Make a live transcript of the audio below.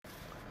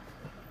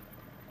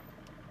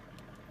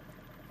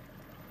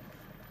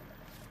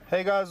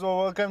Hey guys, well,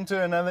 welcome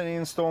to another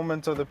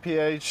installment of the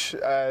PH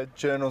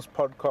Journals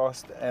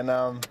podcast. And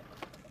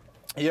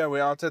yeah,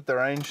 we're out at the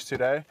range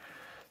today,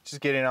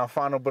 just getting our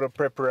final bit of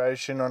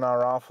preparation on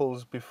our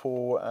rifles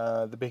before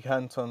the big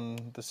hunt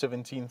on the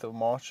 17th of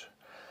March.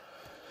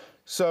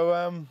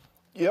 So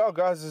yeah,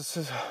 guys, this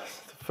is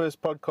the first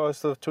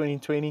podcast of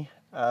 2020.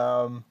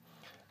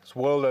 It's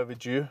well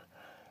overdue,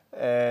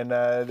 and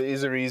there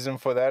is a reason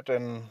for that.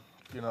 And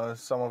you know,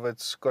 some of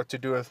it's got to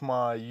do with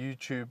my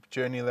YouTube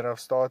journey that I've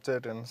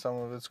started, and some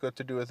of it's got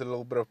to do with a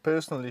little bit of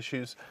personal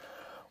issues.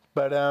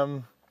 But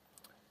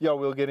yeah,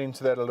 we'll get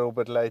into that a little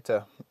bit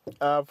later.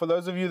 For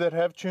those of you that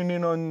have tuned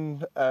in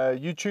on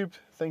YouTube,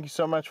 thank you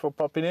so much for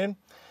popping in.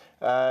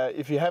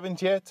 If you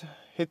haven't yet,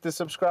 hit the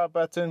subscribe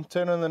button,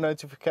 turn on the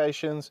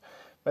notifications,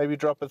 maybe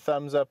drop a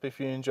thumbs up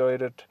if you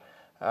enjoyed it.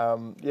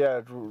 Yeah,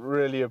 I'd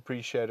really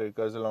appreciate it. It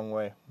goes a long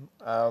way.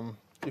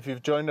 If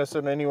you've joined us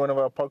on any one of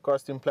our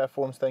podcasting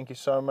platforms, thank you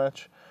so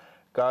much.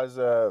 Guys,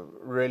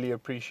 really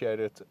appreciate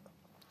it.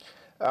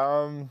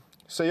 So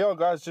yeah,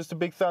 guys, just a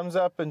big thumbs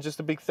up and just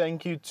a big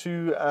thank you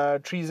to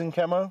Trees and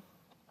Camo.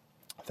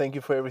 Thank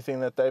you for everything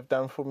that they've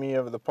done for me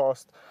over the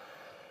past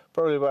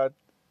probably about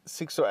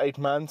 6 or 8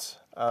 months.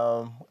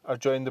 I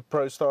joined the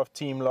pro staff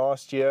team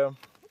last year,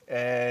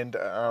 and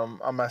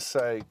I must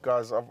say,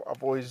 guys, I've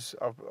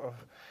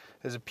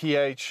as a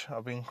PH,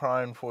 I've been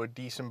crying for a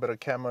decent bit of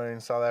camo in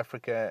South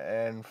Africa,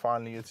 and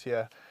finally it's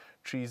here.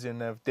 Trees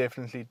and have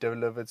definitely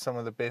delivered some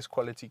of the best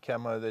quality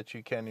camo that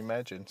you can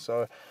imagine.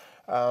 So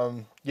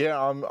yeah,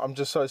 I'm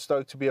just so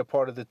stoked to be a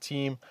part of the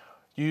team.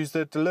 Used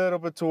it a little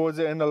bit towards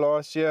the end of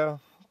last year,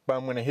 but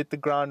I'm going to hit the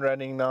ground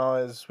running now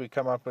as we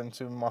come up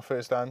into my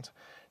first hunt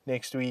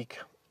next week.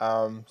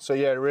 So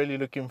yeah, really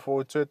looking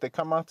forward to it. They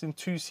come out in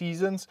 2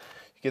 seasons.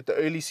 You get the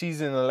early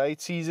season and the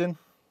late season.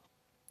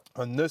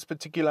 On this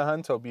particular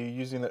hunt, I'll be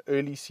using the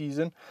early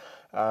season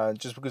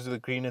just because of the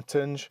greener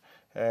tinge,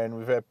 and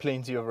we've had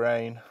plenty of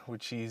rain,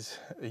 which is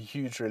a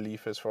huge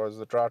relief as far as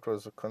the drought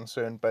was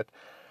concerned. But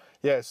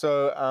yeah,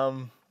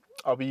 so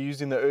I'll be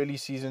using the early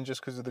season just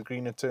because of the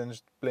greener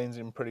tinge, blends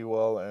in pretty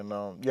well,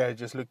 and yeah,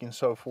 just looking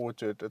so forward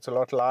to it. It's a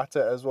lot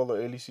lighter as well, the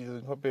early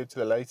season, compared to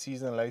the late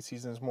season. The late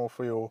season is more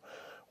for your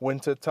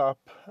winter type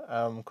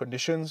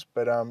conditions,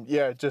 but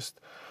yeah, just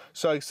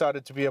so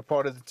excited to be a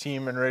part of the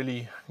team and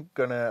really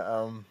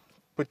gonna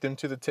put them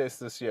to the test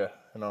this year,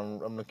 and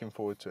I'm looking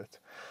forward to it.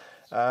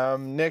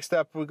 Next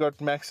up, we got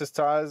Maxxis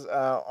tires.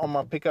 On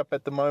my pickup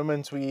at the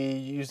moment, we're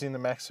using the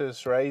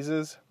Maxxis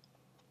razors,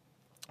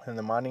 and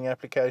the mining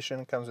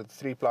application comes with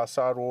a 3-ply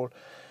sidewall.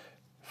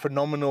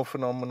 Phenomenal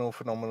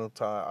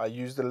tire. I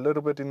used it a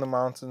little bit in the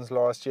mountains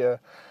last year.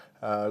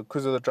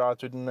 Because of the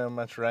drought, we didn't have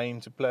much rain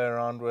to play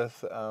around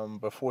with,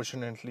 but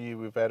fortunately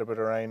we've had a bit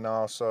of rain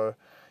now, so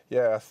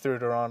yeah, I threw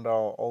it around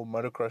our old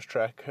motocross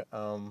track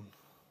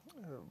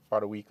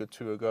about a week or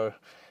 2 ago,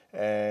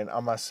 and I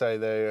must say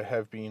they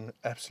have been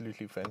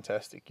absolutely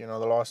fantastic. You know,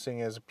 the last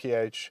thing as a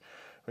PH,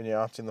 when you're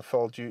out in the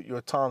field,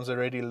 your time's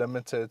already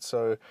limited,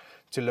 so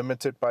to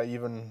limit it by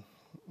even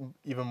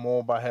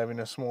more by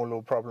having a small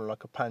little problem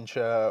like a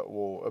puncture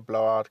or a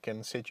blowout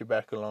can set you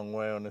back a long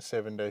way on a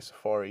 7-day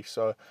safari.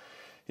 So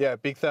yeah,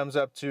 big thumbs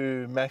up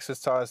to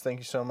Maxxis tires. Thank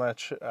you so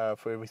much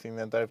for everything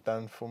that they've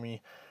done for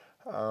me.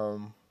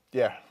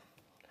 Yeah,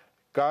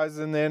 guys,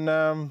 and then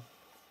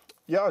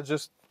yeah,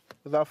 just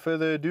without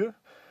further ado,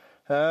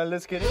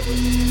 let's get it.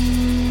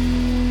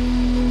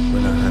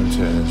 When a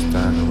hunter has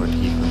done what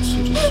he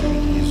considers to be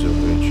his or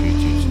her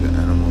duty to the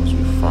animals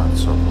we fight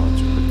so hard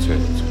to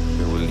protect,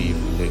 they will leave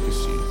a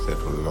legacy that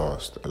will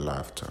last a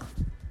lifetime.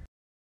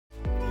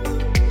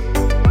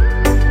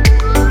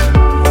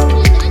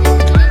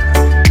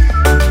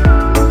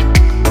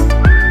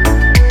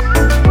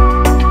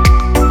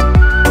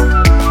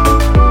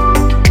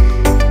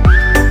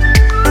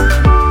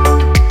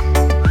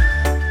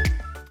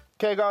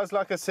 Okay, guys,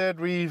 like I said,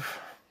 we've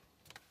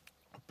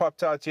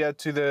popped out here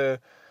to the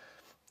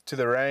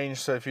range.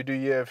 So if you do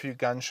hear a few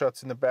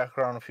gunshots in the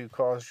background, a few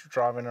cars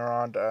driving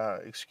around,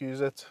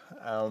 excuse it.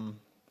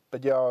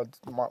 But yeah,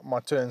 my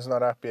turn's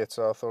not up yet,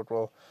 so I thought,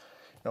 well,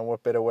 you know,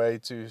 what better way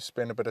to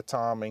spend a bit of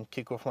time and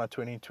kick off my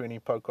 2020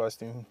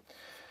 podcasting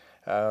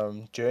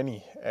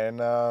journey. And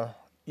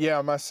yeah,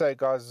 I must say,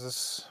 guys,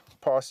 this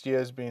past year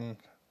has been,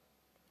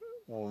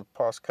 well, the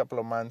past couple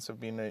of months have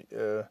been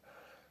a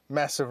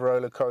massive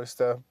roller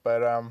coaster.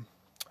 But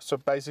so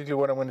basically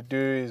what I'm going to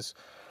do is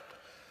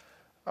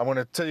I want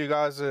to tell you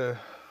guys a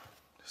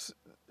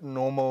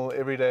normal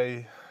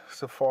everyday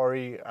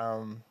safari,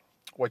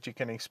 what you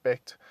can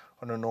expect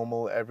on a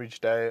normal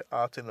average day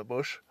out in the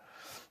bush,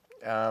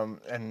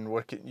 and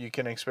what you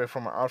can expect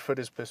from an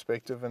outfitter's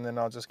perspective, and then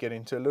I'll just get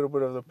into a little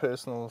bit of the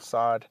personal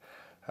side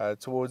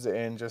towards the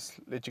end, just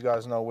let you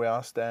guys know where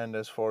I stand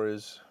as far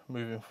as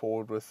moving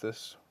forward with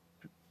this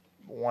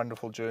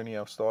wonderful journey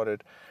I've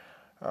started.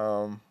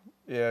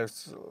 Yeah,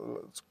 it's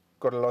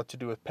got a lot to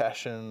do with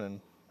passion,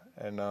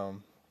 and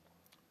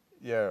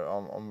yeah,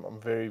 I'm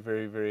very,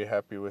 very, very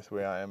happy with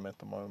where I am at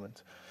the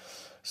moment.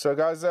 So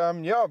guys,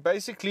 yeah,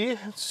 basically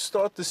to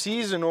start the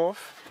season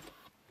off,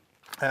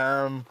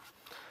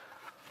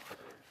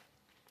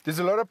 there's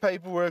a lot of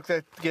paperwork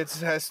that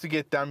has to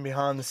get done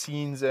behind the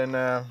scenes, and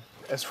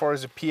as far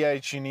as the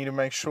pH, you need to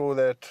make sure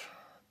that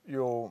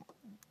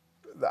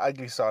the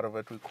ugly side of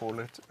it, we call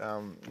it,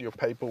 your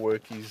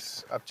paperwork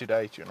is up to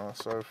date, you know.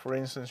 So for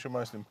instance, your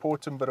most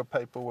important bit of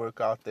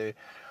paperwork out there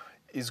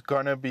is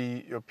gonna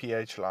be your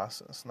pH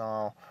license.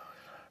 Now,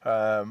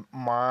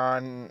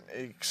 mine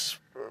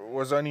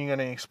was only going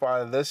to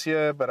expire this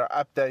year, but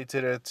I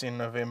updated it in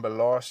November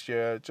last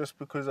year just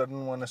because I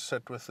didn't want to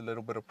sit with a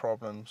little bit of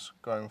problems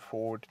going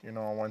forward. You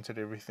know, I wanted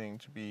everything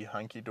to be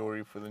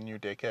hunky-dory for the new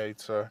decade.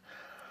 So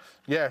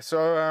yeah,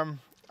 so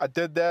I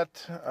did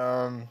that.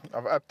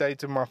 I've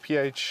updated my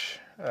pH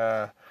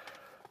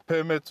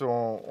permit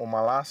or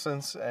my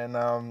license, and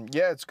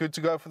yeah, it's good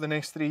to go for the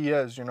next 3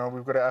 years. You know,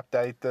 we've got to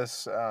update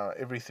this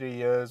every 3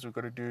 years. We've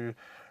got to do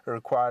a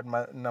required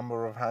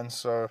number of hunts.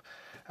 So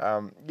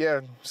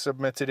yeah,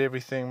 submitted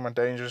everything, my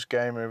dangerous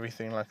game,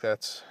 everything like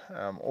that's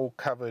all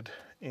covered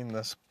in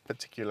this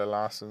particular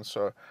license.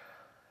 So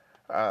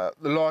the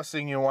last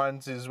thing you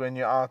want is when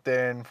you're out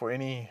there and for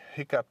any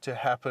hiccup to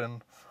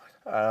happen,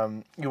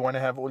 you want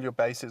to have all your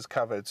bases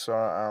covered. So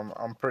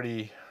I'm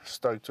pretty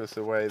stoked with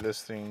the way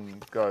this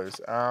thing goes.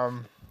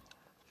 And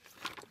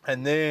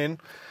then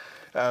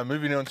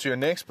moving on to your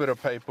next bit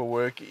of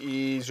paperwork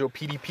is your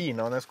PDP.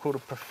 Now that's called a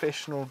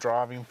professional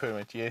driving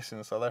permit. Yes,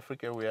 in South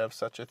Africa we have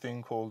such a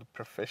thing called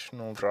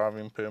professional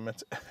driving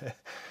permit.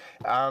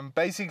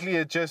 Basically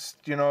it just,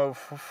 you know,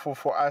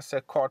 for us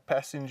that cart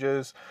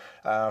passengers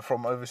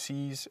from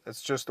overseas,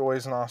 it's just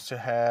always nice to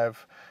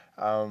have,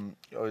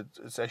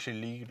 it's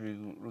actually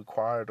legally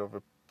required of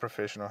a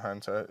professional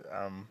hunter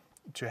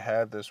to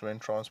have this when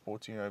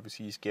transporting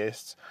overseas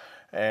guests.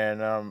 And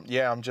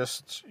yeah, I'm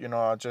just, you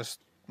know,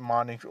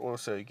 mine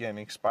also again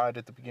expired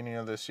at the beginning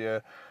of this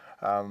year,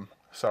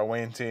 so I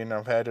went in,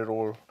 I've had it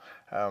all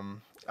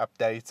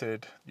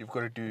updated. You've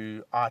got to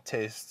do eye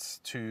tests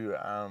to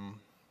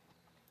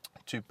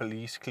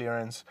police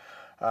clearance,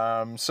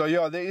 so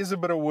yeah, there is a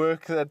bit of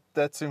work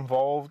that's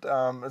involved.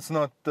 It's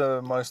not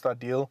the most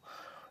ideal,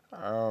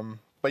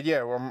 but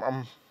yeah,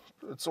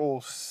 it's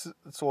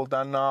all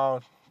done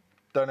now.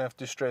 Don't have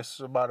to stress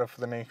about it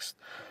for the next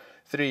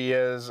 3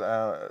 years.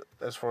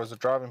 As far as the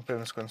driving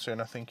permit is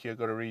concerned, I think you've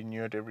got to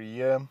renew it every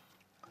year.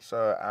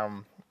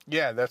 So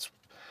yeah,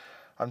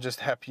 I'm just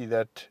happy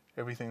that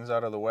everything's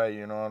out of the way.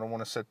 You know, I don't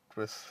want to sit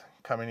with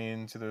coming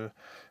into the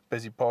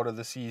busy part of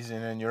the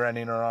season and you're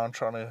running around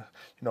trying to,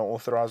 you know,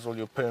 authorize all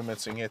your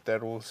permits and get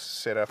that all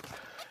set up.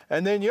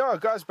 And then yeah,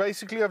 guys,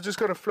 basically I've just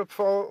got a flip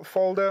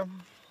folder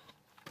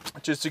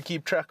just to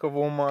keep track of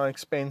all my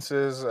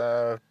expenses,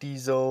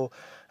 diesel,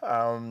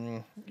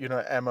 you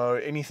know, ammo,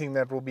 anything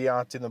that will be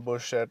out in the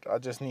bush that I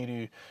just need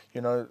to,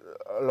 you know,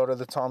 a lot of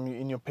the time you're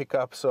in your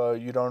pickup, so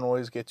you don't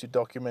always get to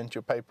document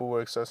your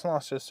paperwork. So it's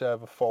nice just to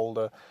have a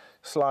folder,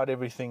 slide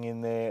everything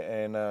in there,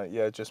 and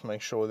yeah, just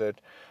make sure that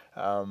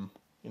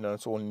you know,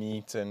 it's all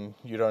neat and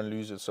you don't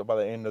lose it. So by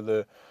the end of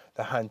the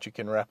hunt, you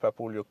can wrap up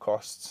all your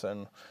costs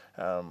and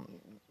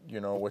you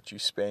know, what you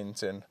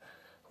spent and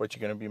what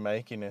you're going to be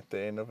making at the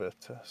end of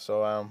it.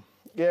 So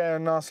yeah, a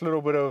nice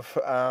little bit of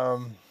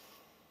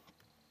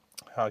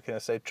how can I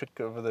say, trick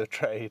over the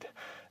trade.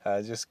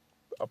 Just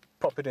I'll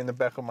pop it in the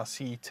back of my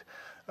seat.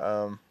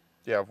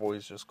 Yeah, I've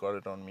always just got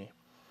it on me.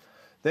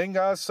 Then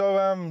guys, so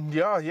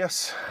yeah,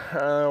 yes,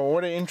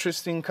 what an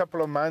interesting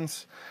couple of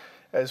months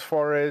as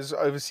far as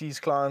overseas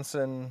clients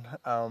and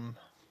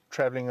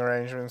traveling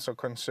arrangements are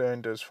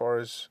concerned. As far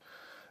as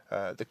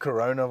the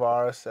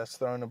coronavirus, that's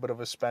thrown a bit of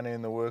a spanner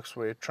in the works,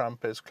 where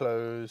Trump has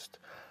closed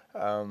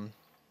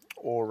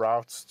all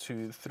routes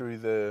through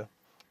the,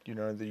 you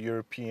know, the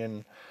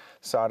European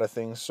side of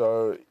things.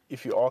 So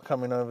if you are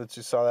coming over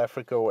to South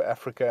Africa or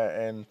Africa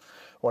and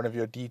one of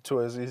your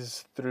detours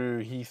is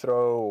through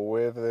Heathrow or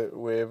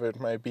wherever it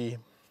may be,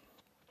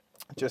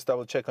 just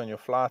double check on your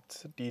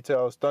flight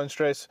details. Don't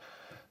stress,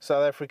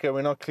 South Africa,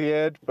 we're not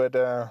cleared, but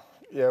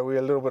yeah, we're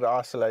a little bit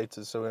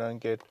isolated, so we don't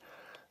get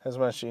as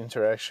much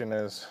interaction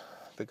as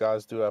the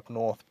guys do up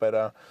north.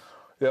 But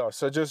yeah,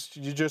 so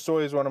you just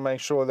always want to make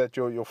sure that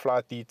your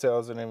flight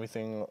details and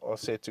everything are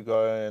set to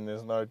go, and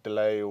there's no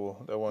delay, or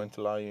they won't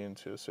allow you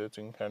into a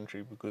certain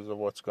country because of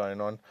what's going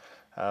on.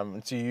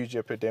 It's a huge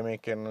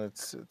epidemic, and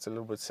it's a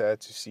little bit sad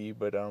to see,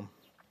 but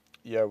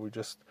yeah, we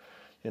just,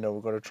 you know,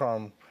 we've got to try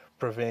and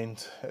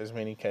prevent as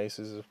many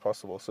cases as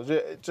possible. So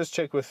just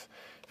check with,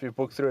 if you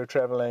book through a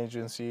travel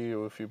agency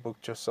or if you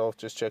booked yourself,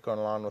 just check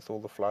online with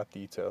all the flight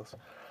details.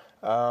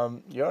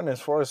 Yeah, and as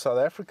far as South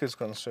Africa is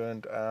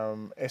concerned,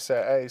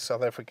 SAA,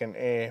 South African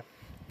Air,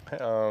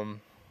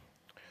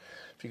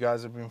 if you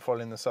guys have been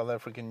following the South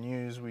African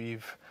news,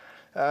 we've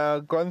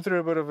gone through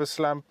a bit of a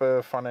slump,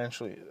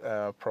 financial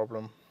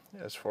problem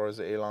as far as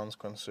the airline's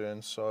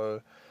concerned.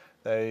 So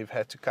they've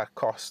had to cut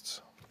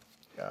costs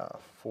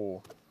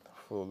for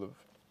the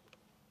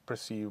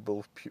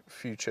perceivable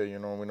future. You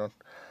know, we're not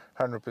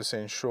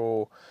 100%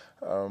 sure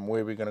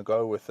where we're going to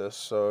go with this.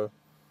 So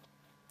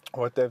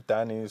what they've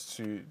done is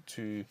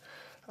to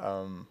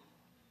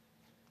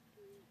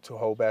to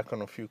hold back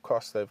on a few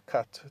costs, they've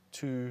cut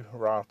 2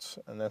 routes,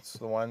 and that's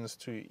the ones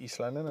to East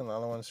London and the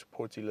other ones to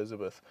Port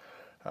Elizabeth.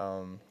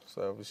 So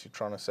obviously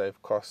trying to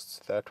save costs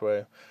that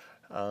way.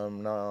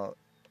 Now,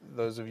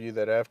 those of you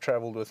that have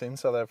travelled within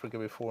South Africa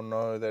before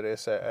know that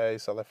SAA,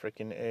 South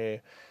African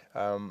Air,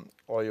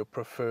 are your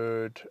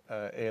preferred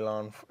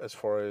airline as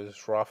far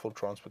as rifle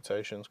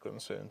transportation is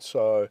concerned.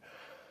 So,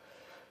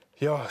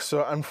 yeah,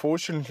 so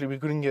unfortunately we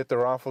couldn't get the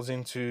rifles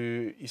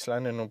into East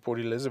London or Port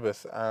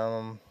Elizabeth.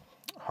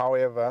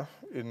 However,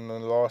 in the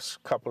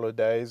last couple of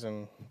days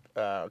and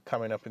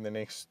coming up in the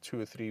next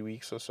 2 or 3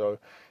 weeks or so,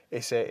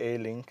 SA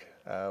Airlink,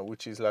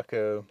 which is like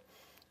a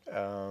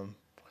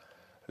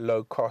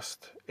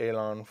low-cost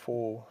airline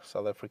for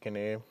South African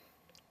Air.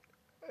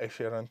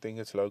 Actually, I don't think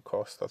it's low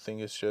cost. I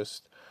think it's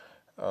just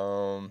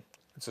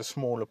it's a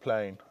smaller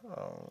plane.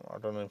 I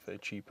don't know if they're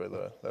cheaper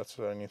though. That's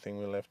the only thing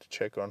we'll have to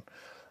check on.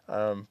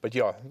 But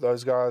yeah,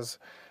 those guys,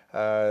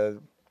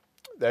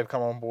 they've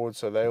come on board,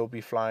 so they will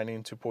be flying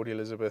into Port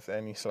Elizabeth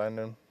and East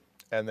London,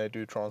 and they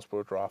do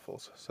transport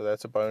rifles. So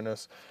that's a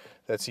bonus.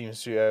 That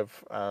seems to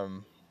have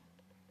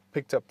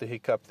picked up the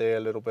hiccup there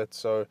a little bit.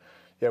 So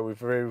yeah, we're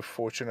very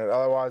fortunate.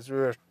 Otherwise, we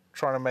were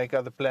trying to make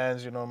other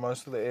plans. You know,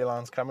 most of the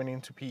airlines coming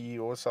into PE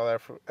or South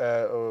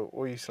Africa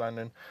or East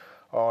London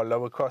are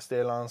lower cost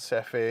airlines,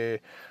 Safair,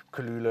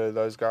 Kulula,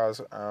 those guys,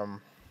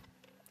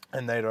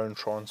 and they don't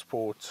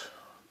transport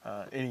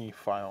any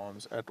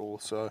firearms at all.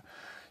 So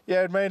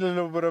yeah, it made a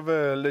little bit of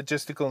a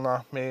logistical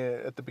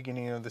nightmare at the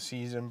beginning of the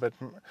season, but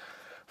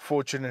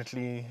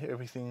fortunately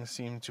everything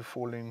seemed to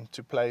fall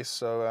into place.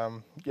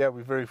 So yeah,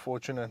 we're very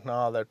fortunate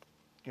now that,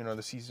 you know,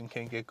 the season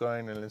can get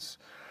going, and let's,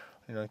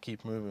 you know,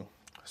 keep moving.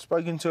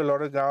 Spoken to a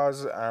lot of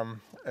guys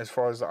as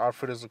far as the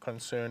outfitters are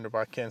concerned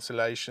about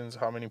cancellations,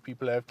 how many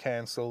people have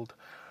cancelled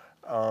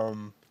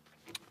because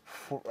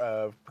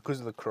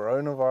of the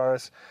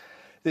coronavirus.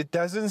 There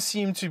doesn't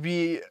seem to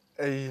be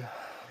a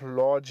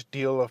large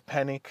deal of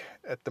panic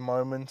at the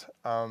moment,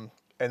 and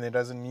there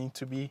doesn't need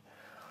to be.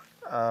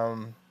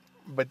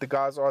 But the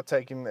guys are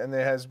taking, and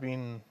there has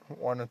been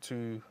 1 or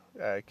 2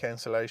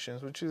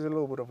 cancellations, which is a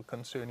little bit of a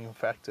concerning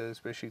factor,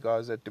 especially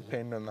guys that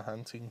depend on the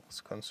hunting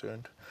is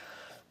concerned.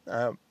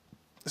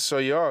 So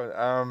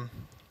yeah,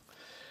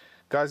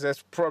 guys,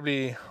 that's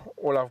probably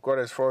all I've got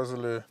as far as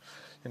the,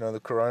 you know,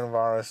 the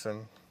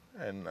coronavirus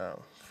and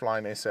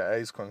flying SAA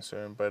is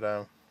concerned.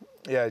 But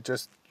yeah,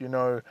 just, you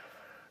know,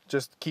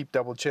 just keep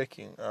double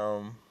checking,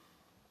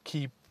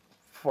 keep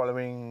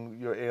following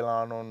your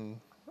airline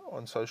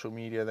on social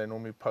media. They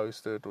normally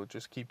post it, or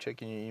just keep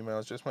checking your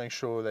emails. Just make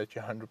sure that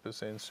you're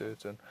 100%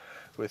 certain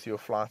with your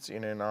flights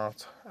in and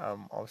out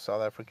of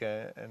South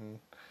Africa and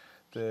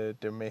the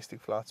domestic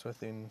flights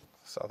within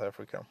South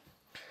Africa.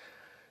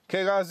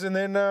 Okay guys, and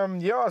then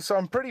yeah, so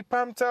I'm pretty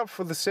pumped up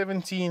for the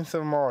 17th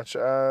of March.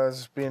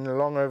 It's been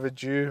long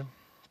overdue.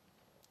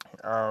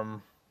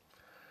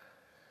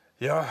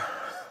 Yeah,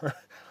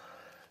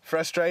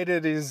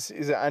 frustrated is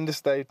an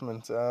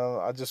understatement.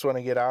 I just want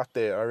to get out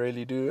there, I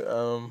really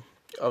do.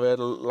 I've had,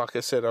 like I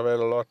said, I've had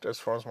a lot as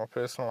far as my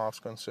personal life's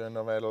concerned.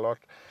 I've had a lot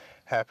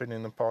happen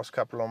in the past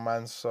couple of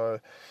months. So,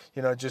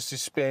 you know, just to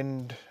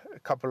spend a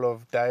couple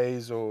of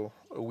days or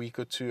a week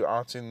or 2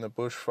 out in the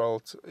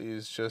bushveld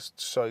is just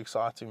so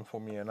exciting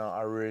for me. And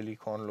I really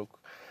can't look,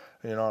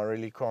 you know, I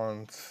really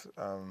can't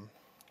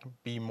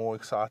be more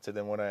excited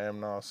than what I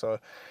am now. So,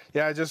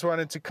 yeah, I just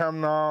wanted to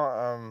come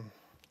now.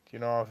 You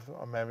know,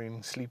 I'm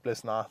having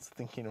sleepless nights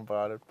thinking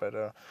about it.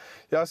 But,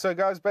 yeah, so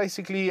guys,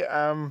 basically,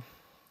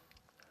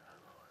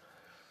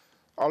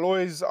 I'll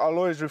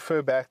always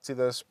refer back to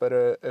this, but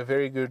a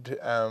very good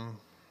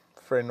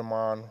friend of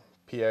mine,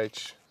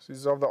 PH,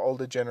 he's of the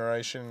older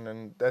generation,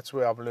 and that's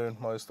where I've learned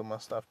most of my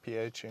stuff,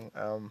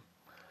 PHing.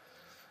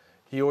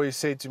 He always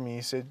said to me,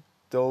 he said,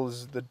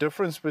 Dills, the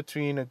difference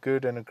between a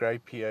good and a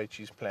great PH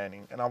is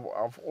planning. And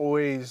I've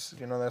always,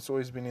 you know, that's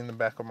always been in the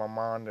back of my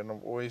mind, and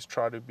I've always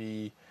tried to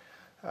be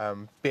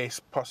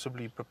best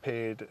possibly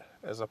prepared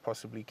as I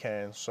possibly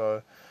can.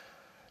 So,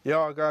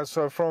 yeah, guys,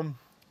 so from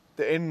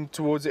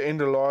towards the end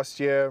of last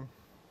year,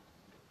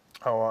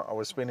 I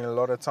was spending a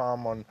lot of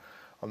time on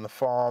the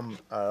farm,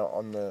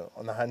 on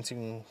the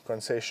hunting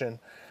concession,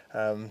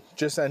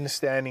 just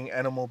understanding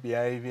animal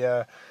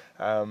behavior,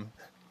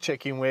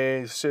 checking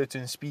where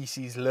certain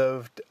species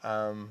lived,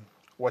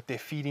 what their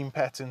feeding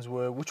patterns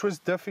were, which was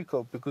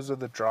difficult because of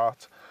the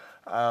drought.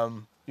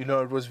 You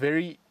know, it was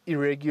very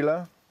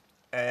irregular,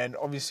 and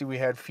obviously we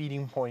had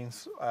feeding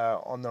points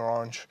on the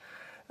ranch.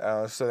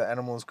 So the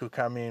animals could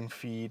come in,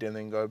 feed, and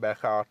then go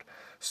back out.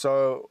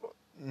 So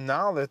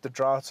now that the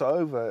drought's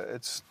over,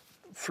 it's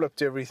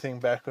flipped everything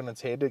back on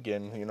its head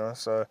again, you know.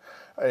 So,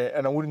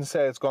 and I wouldn't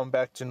say it's gone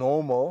back to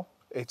normal.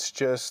 It's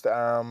just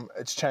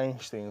it's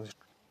changed things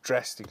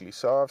drastically.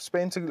 So I've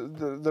spent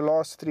the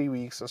last 3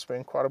 weeks, I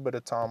spent quite a bit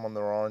of time on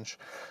the ranch.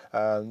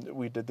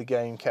 We did the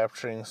game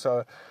capturing.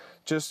 So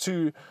just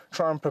to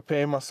try and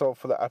prepare myself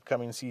for the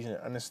upcoming season,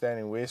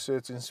 understanding where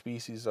certain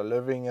species are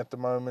living at the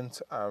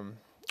moment,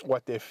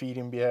 what their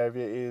feeding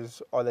behavior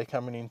is, are they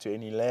coming into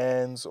any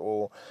lands,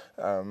 or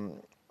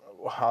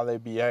how they're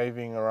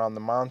behaving around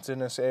the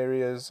mountainous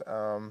areas.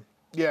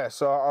 Yeah,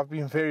 so I've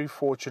been very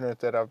fortunate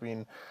that I've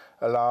been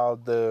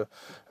allowed the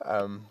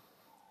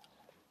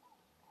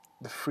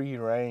free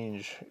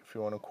range, if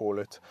you want to call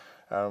it,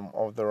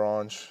 of the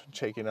ranch,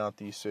 checking out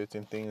these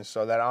certain things,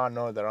 so that I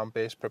know that I'm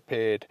best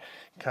prepared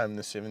come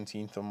the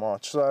 17th of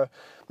March. So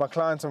my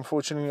clients,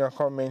 unfortunately, I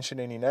can't mention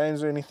any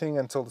names or anything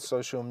until the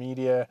social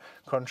media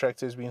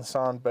contract has been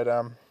signed, but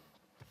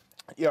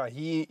yeah,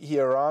 he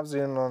arrives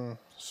in on,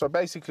 so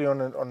basically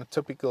on a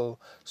typical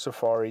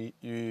safari,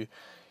 you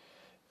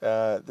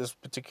this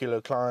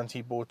particular client,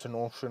 he bought an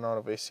auction out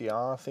of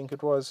SCR, I think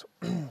it was,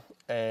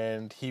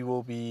 and he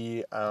will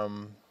be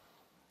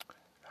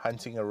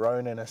hunting a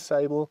roan and a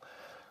sable.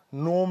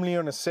 Normally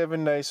on a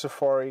 7-day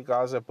safari,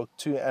 guys that book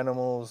 2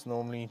 animals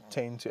normally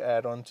tend to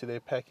add on to their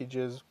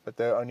packages, but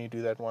they only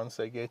do that once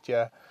they get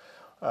here.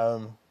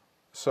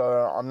 So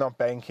I'm not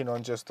banking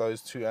on just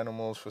those 2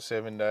 animals for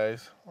 7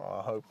 days. Well,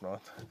 I hope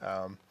not.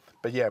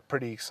 But yeah,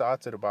 pretty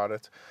excited about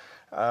it.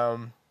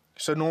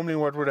 So normally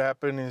what would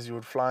happen is you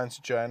would fly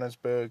into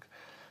Johannesburg,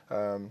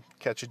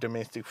 catch a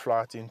domestic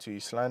flight into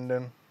East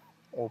London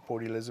or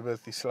Port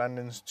Elizabeth. East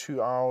London's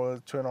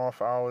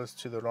 2.5 hours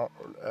to the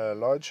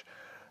lodge.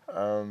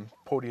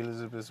 Port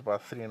Elizabeth is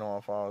about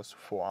 3.5 hours to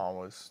 4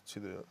 hours to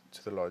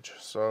the lodge.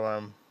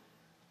 So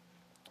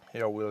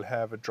yeah, we'll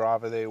have a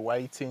driver there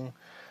waiting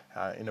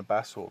in a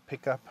bus or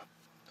pickup,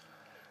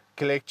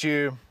 collect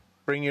you,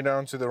 bring you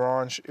down to the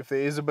ranch. If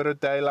there is a bit of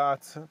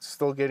daylight, it's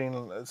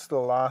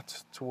still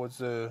light towards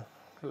the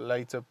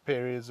later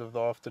periods of the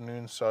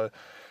afternoon, so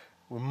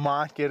we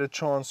might get a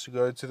chance to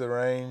go to the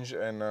range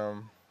and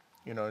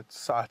you know,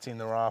 sighting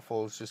the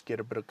rifles, just get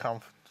a bit of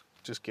comfort,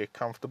 just get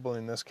comfortable.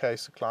 In this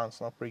case, the client's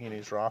not bringing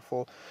his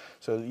rifle,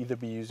 so he'll either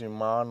be using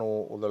mine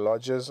or the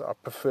lodges. I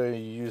prefer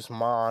you use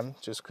mine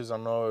just because I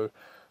know,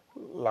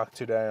 like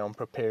today, I'm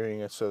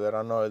preparing it so that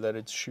I know that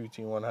it's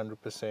shooting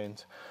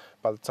 100%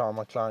 by the time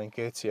my client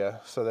gets here,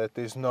 so that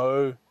there's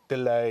no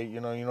delay. You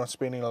know, you're not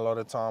spending a lot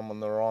of time on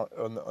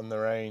the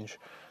range.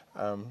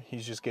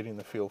 He's just getting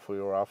the feel for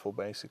your rifle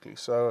basically.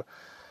 So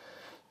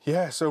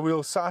yeah, so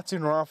we'll sight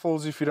in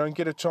rifles. If you don't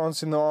get a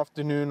chance in the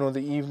afternoon or the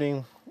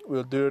evening,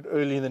 we'll do it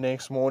early the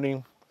next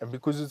morning. And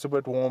because it's a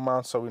bit warm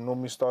out, so we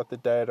normally start the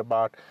day at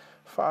about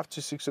 5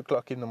 to 6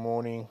 o'clock in the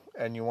morning,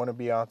 and you want to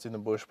be out in the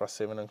bush by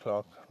 7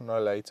 o'clock, no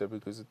later,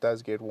 because it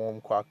does get warm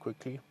quite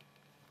quickly.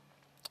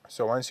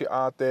 So once you're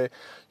out there,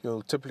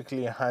 you'll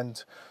typically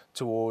hunt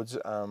towards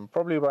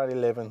probably about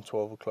 11,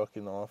 12 o'clock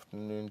in the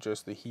afternoon.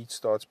 Just the heat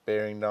starts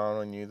bearing down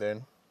on you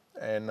then.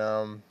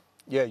 And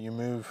yeah, you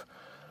move.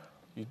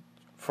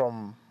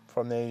 From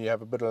there, you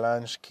have a bit of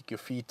lunch, kick your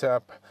feet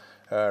up,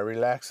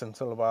 relax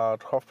until about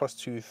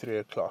 2:30, 3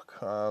 o'clock.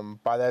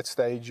 By that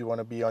stage, you want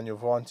to be on your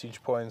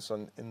vantage points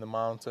in the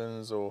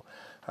mountains or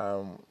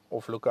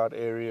off lookout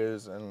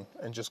areas, and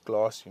just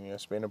glassing. You know,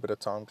 spend a bit of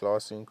time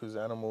glassing, because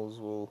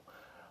animals will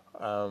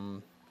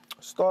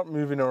start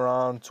moving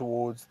around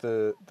towards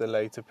the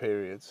later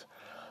periods.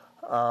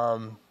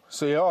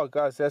 So yeah,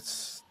 guys,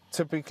 that's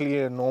typically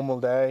a normal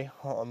day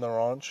on the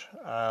ranch.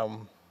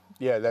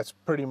 Yeah, that's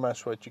pretty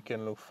much what you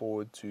can look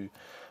forward to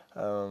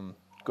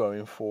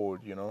going forward,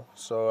 you know.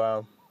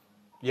 So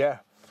yeah,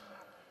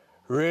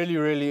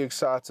 really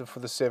excited for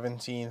the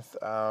 17th.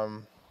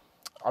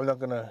 I'm not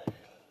gonna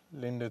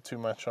linger too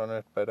much on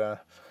it, but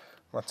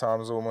my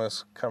time's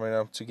almost coming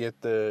up to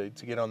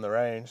get on the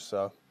range.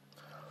 So,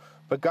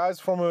 but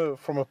guys, from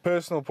a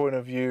personal point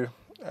of view,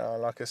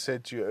 like I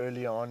said to you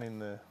earlier on in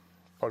the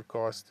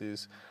podcast,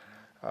 is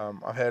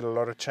I've had a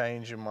lot of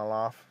change in my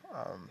life.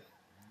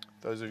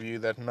 Those of you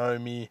that know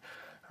me,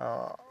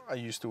 I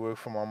used to work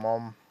for my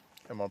mom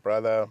and my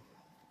brother,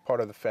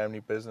 part of the family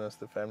business.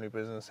 The family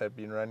business had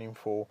been running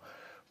for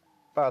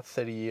about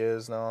 30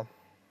 years now.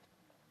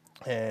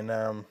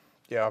 And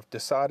yeah, I've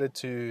decided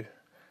to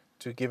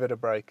give it a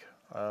break.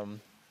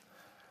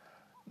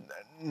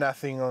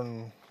 Nothing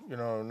on, you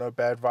know, no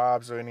bad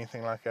vibes or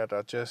anything like that.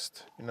 I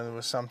just, you know, there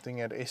was something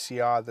at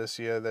SCR this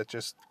year that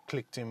just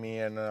clicked in me,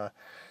 and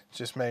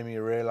just made me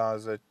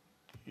realize that,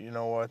 you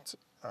know what,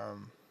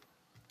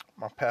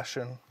 my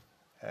passion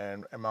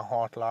and my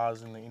heart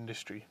lies in the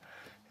industry,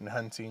 in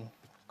hunting,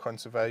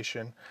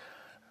 conservation,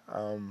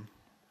 and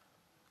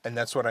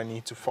that's what I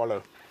need to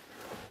follow.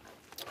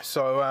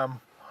 So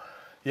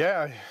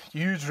yeah,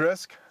 huge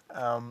risk.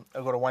 I've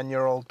got a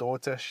 1-year-old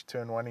daughter. She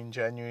turned 1 in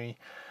January.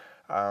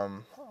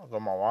 I've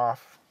got my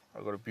wife.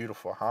 I've got a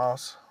beautiful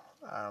house,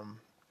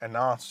 and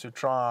now it's to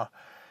try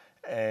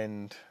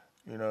and,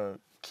 you know,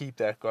 keep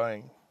that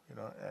going, you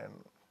know. And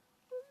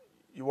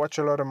you watch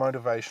a lot of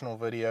motivational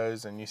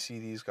videos, and you see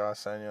these guys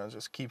saying, you know,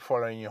 just keep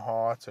following your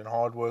heart, and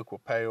hard work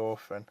will pay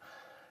off.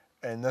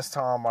 And this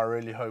time, I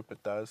really hope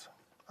it does.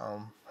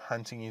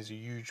 Hunting is a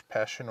huge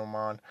passion of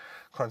mine.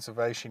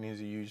 Conservation is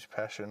a huge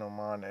passion of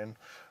mine. And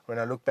when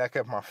I look back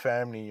at my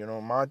family, you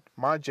know,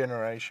 my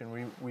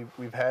generation,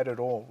 we've had it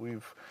all.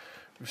 We've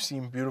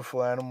seen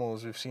beautiful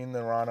animals. We've seen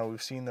the rhino.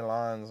 We've seen the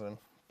lions.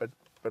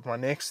 But my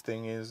next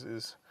thing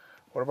is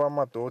what about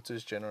my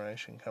daughter's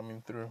generation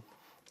coming through?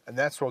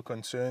 that's what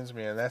concerns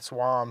me, and that's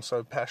why I'm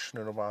so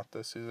passionate about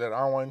this, is that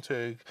I want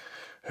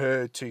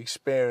her to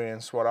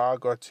experience what I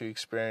got to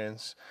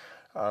experience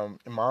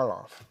in my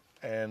life.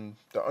 And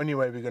the only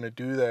way we're going to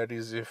do that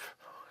is if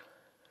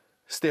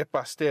step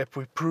by step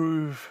we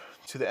prove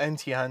to the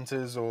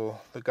anti-hunters or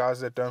the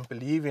guys that don't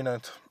believe in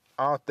it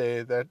out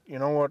there that, you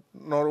know what,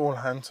 not all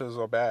hunters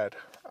are bad.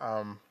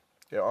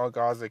 There are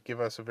guys that give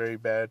us a very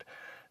bad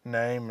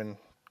name and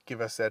give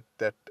us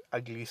that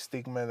ugly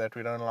stigma that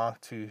we don't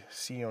like to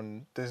see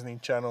on Disney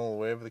Channel or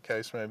wherever the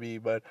case may be.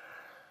 But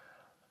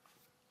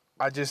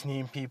I just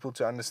need people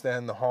to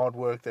understand the hard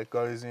work that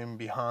goes in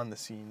behind the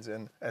scenes,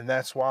 and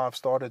that's why I've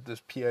started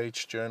this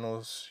PH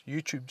Journals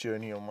YouTube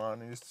journey of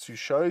mine, is to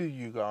show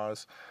you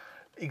guys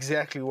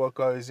exactly what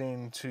goes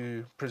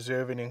into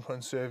preserving and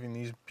conserving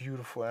these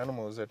beautiful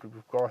animals that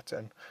we've got.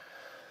 And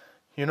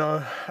you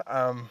know,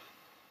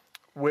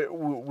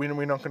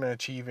 we're not going to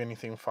achieve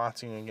anything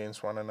fighting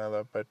against one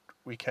another, but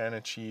we can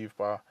achieve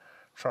by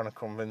trying to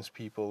convince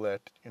people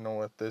that, you know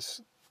what,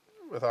 this,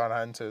 without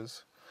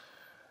hunters,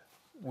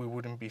 we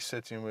wouldn't be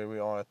sitting where we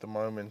are at the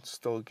moment,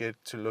 still get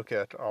to look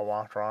at our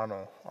white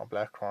rhino, our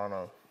black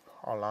rhino,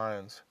 our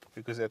lions.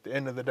 Because at the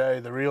end of the day,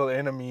 the real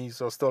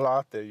enemies are still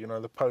out there, you know,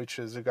 the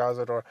poachers, the guys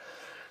that are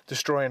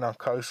destroying our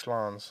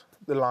coastlines,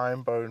 the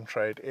lion bone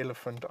trade,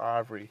 elephant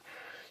ivory.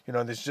 You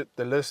know, there's just,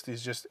 the list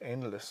is just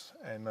endless.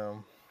 And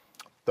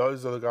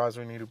those are the guys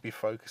we need to be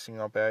focusing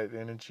our bad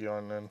energy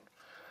on. And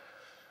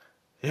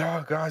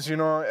yeah, guys, you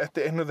know, at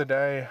the end of the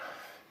day,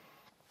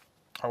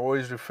 I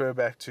always refer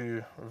back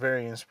to a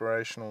very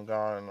inspirational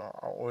guy, and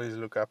I always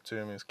look up to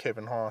him, is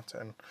Kevin Hart.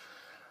 And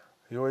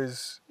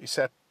he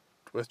sat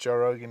with Joe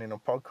Rogan in a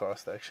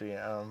podcast actually,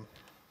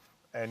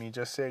 and he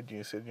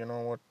said, you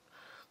know what,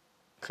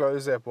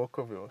 close that book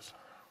of yours,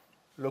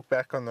 look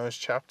back on those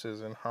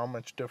chapters and how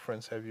much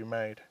difference have you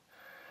made.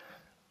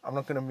 I'm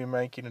not going to be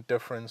making a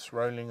difference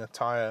rolling a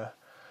tire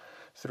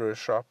through a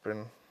shop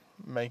and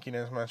making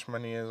as much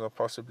money as I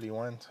possibly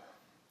want.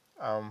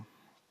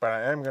 But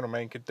I am going to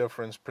make a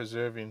difference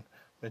preserving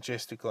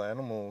majestical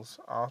animals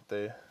out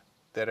there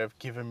that have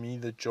given me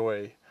the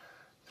joy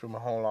through my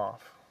whole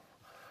life.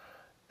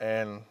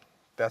 And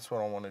that's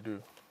what I want to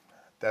do.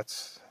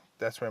 That's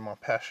where my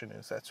passion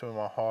is. That's where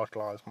my heart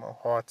lies. My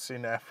heart's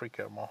in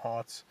Africa. My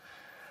heart's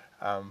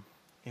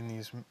in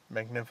these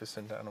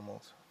magnificent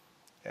animals.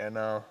 And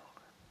I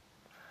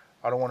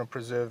don't want to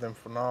preserve them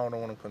for now. I don't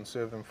want to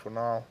conserve them for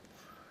now.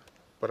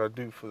 But I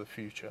do for the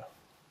future.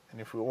 And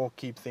if we all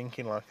keep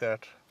thinking like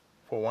that,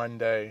 for one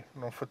day,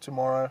 not for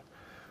tomorrow,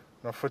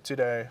 not for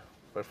today,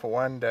 but for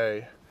one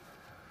day,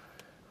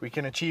 we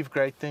can achieve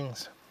great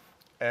things.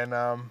 And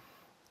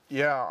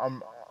yeah,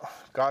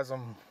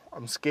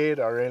 I'm scared.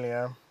 I really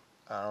am,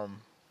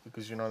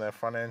 because you know that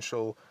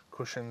financial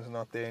cushion's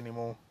not there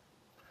anymore.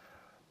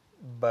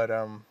 But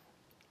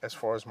as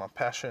far as my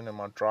passion and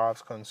my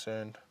drive's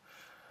concerned,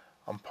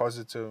 I'm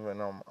positive,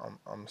 and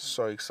I'm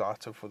so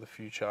excited for the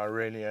future. I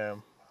really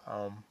am.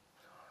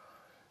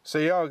 So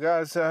yeah,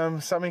 guys,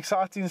 some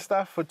exciting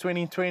stuff for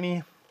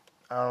 2020.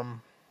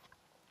 I'm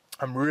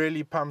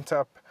really pumped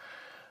up.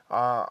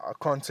 I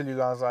can't tell you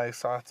guys how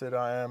excited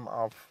I am.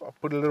 I've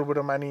put a little bit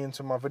of money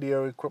into my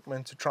video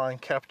equipment to try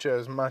and capture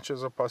as much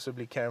as I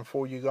possibly can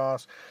for you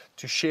guys,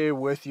 to share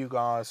with you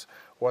guys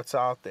what's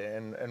out there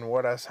and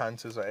what us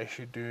hunters are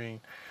actually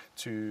doing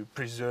to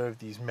preserve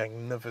these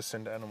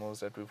magnificent animals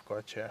that we've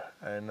got here.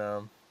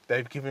 And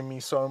they've given me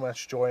so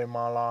much joy in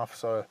my life.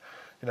 So,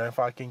 you know, if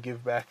I can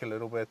give back a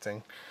little bit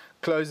and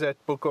close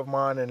that book of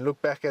mine and look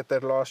back at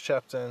that last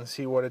chapter and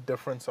see what a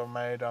difference I've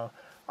made, I'm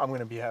going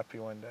to be happy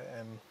one day.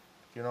 And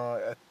you know,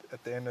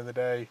 at the end of the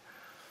day,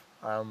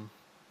 I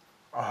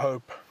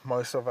hope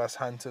most of us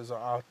hunters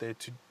are out there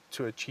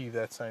to achieve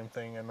that same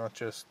thing, and not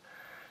just,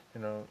 you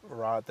know,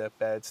 ride that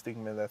bad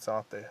stigma that's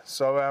out there.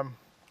 So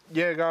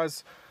yeah,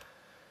 guys,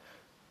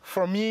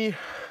 from me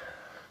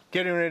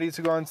getting ready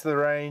to go into the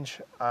range,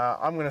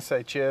 I'm going to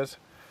say cheers.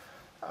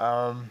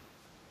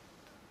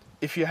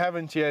 If you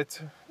haven't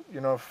yet, you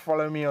know,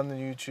 follow me on the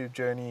YouTube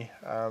journey.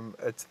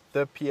 It's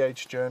the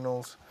PH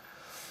Journals.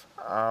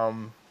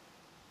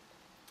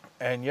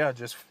 And yeah,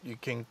 just you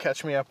can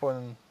catch me up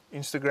on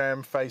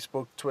Instagram,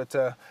 Facebook,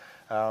 Twitter.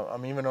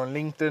 I'm even on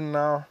LinkedIn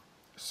now.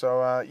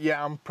 So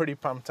yeah, I'm pretty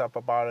pumped up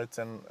about it,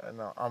 and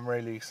I'm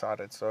really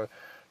excited. So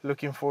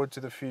looking forward to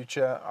the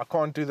future. I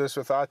can't do this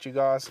without you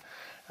guys.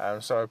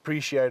 So I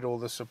appreciate all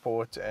the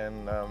support.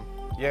 And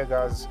yeah,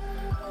 guys,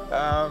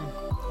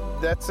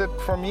 that's it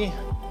from me.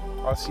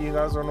 I'll see you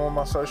guys on all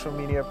my social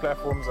media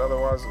platforms,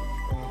 otherwise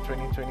in the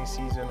 2020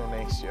 season or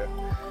next year.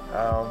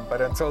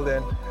 But until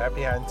then,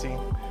 happy hunting.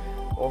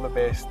 All the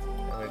best,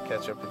 and we'll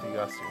catch up with you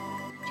guys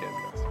soon. Cheers,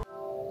 guys.